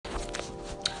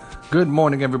Good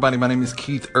morning, everybody. My name is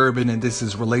Keith Urban, and this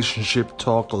is Relationship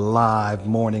Talk Live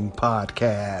Morning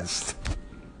Podcast.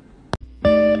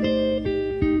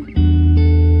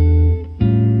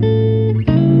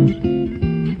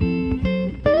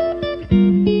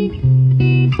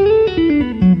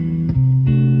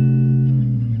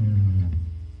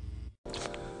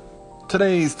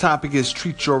 Today's topic is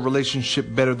treat your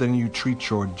relationship better than you treat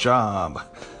your job.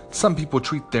 Some people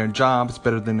treat their jobs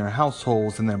better than their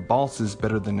households and their bosses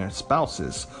better than their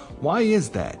spouses. Why is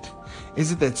that?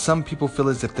 Is it that some people feel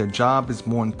as if their job is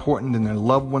more important than their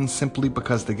loved ones simply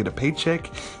because they get a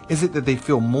paycheck? Is it that they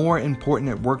feel more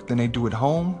important at work than they do at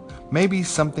home? Maybe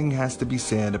something has to be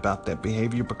said about that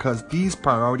behavior because these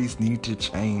priorities need to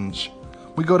change.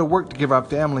 We go to work to give our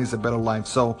families a better life,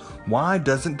 so why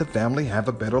doesn't the family have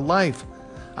a better life?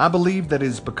 I believe that it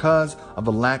is because of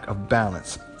a lack of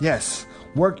balance. Yes,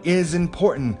 work is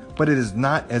important, but it is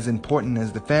not as important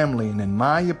as the family. And in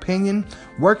my opinion,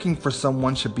 working for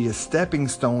someone should be a stepping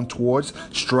stone towards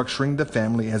structuring the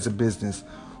family as a business.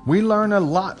 We learn a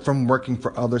lot from working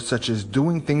for others, such as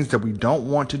doing things that we don't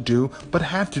want to do, but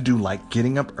have to do, like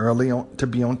getting up early to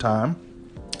be on time,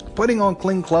 putting on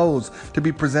clean clothes to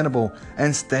be presentable,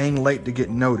 and staying late to get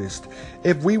noticed.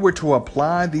 If we were to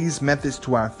apply these methods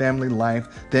to our family life,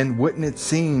 then wouldn't it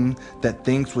seem that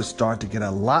things would start to get a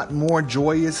lot more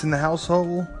joyous in the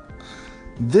household?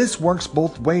 This works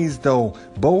both ways though.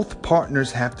 Both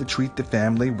partners have to treat the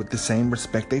family with the same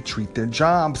respect they treat their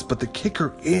jobs, but the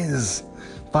kicker is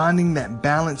finding that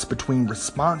balance between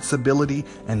responsibility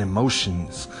and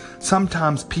emotions.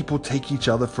 Sometimes people take each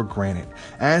other for granted.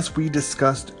 As we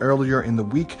discussed earlier in the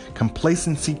week,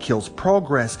 complacency kills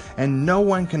progress, and no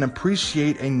one can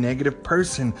appreciate a negative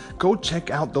person. Go check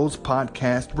out those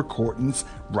podcast recordings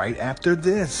right after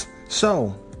this.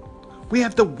 So, we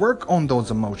have to work on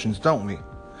those emotions, don't we?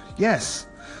 Yes.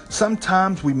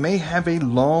 Sometimes we may have a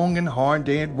long and hard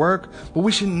day at work, but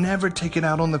we should never take it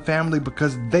out on the family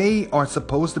because they are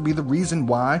supposed to be the reason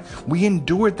why we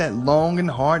endured that long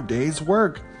and hard day's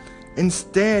work.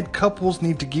 Instead, couples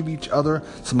need to give each other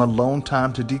some alone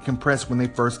time to decompress when they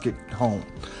first get home.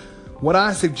 What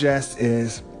I suggest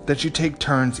is that you take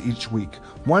turns each week.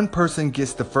 One person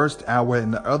gets the first hour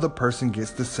and the other person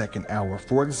gets the second hour.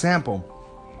 For example,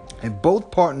 if both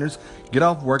partners get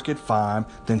off work at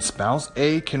 5, then spouse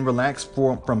A can relax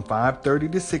from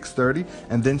 5:30 to 6:30,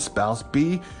 and then spouse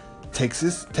B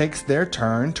takes their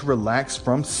turn to relax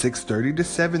from 6:30 to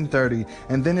 7:30,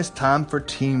 and then it's time for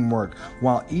teamwork.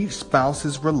 While each spouse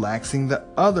is relaxing, the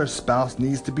other spouse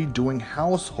needs to be doing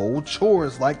household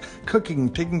chores like cooking,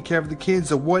 taking care of the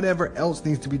kids, or whatever else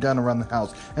needs to be done around the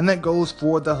house. And that goes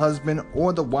for the husband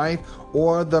or the wife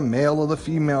or the male or the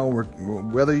female,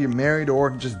 whether you're married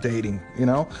or just dating,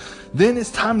 Then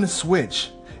it's time to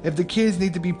switch. If the kids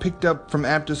need to be picked up from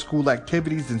after school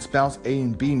activities, then spouse A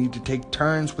and B need to take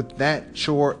turns with that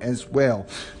chore as well.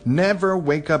 Never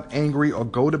wake up angry or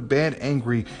go to bed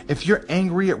angry. If you're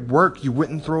angry at work, you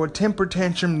wouldn't throw a temper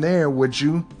tantrum there, would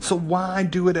you? So why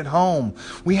do it at home?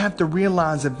 We have to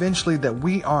realize eventually that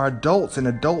we are adults, and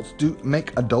adults do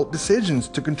make adult decisions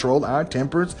to control our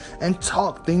tempers and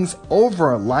talk things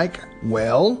over like,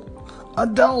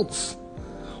 adults.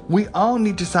 We all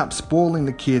need to stop spoiling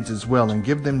the kids as well and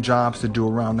give them jobs to do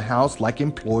around the house like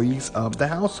employees of the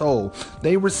household.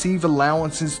 They receive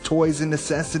allowances, toys, and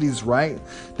necessities, right?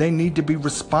 They need to be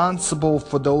responsible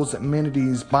for those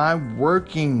amenities by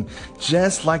working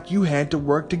just like you had to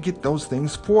work to get those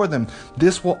things for them.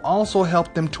 This will also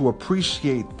help them to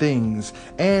appreciate things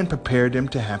and prepare them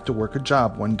to have to work a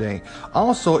job one day.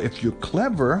 Also, if you're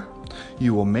clever,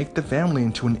 you will make the family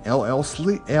into an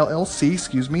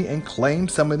LLC, and claim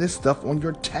some of this stuff on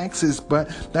your taxes. But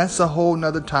that's a whole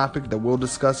nother topic that we'll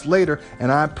discuss later,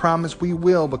 and I promise we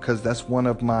will, because that's one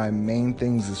of my main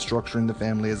things is structuring the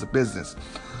family as a business.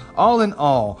 All in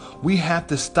all, we have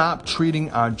to stop treating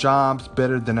our jobs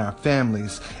better than our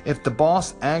families. If the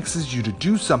boss asks you to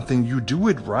do something, you do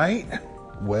it, right?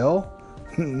 Well,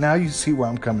 now you see where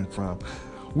I'm coming from.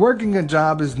 Working a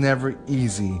job is never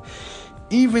easy.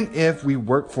 Even if we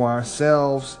work for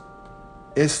ourselves,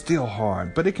 it's still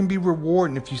hard, but it can be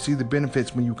rewarding if you see the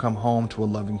benefits when you come home to a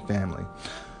loving family.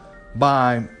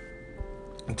 By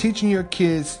teaching your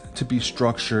kids to be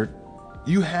structured,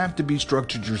 you have to be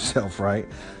structured yourself, right?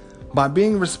 By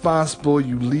being responsible,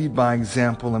 you lead by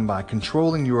example, and by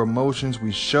controlling your emotions,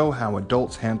 we show how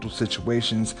adults handle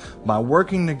situations. By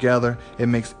working together, it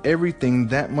makes everything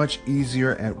that much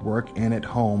easier at work and at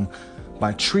home.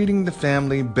 By treating the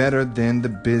family better than the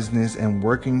business and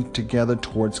working together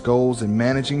towards goals and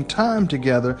managing time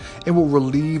together, it will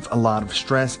relieve a lot of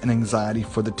stress and anxiety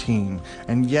for the team.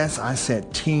 And yes, I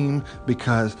said team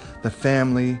because the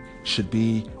family should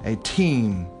be a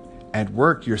team. At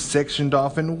work, you're sectioned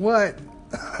off in what?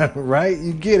 Right?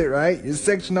 You get it, right? You're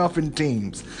sectioned off in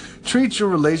teams. Treat your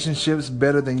relationships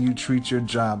better than you treat your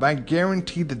job. I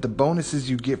guarantee that the bonuses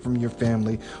you get from your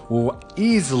family will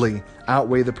easily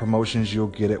outweigh the promotions you'll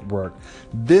get at work.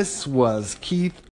 This was Keith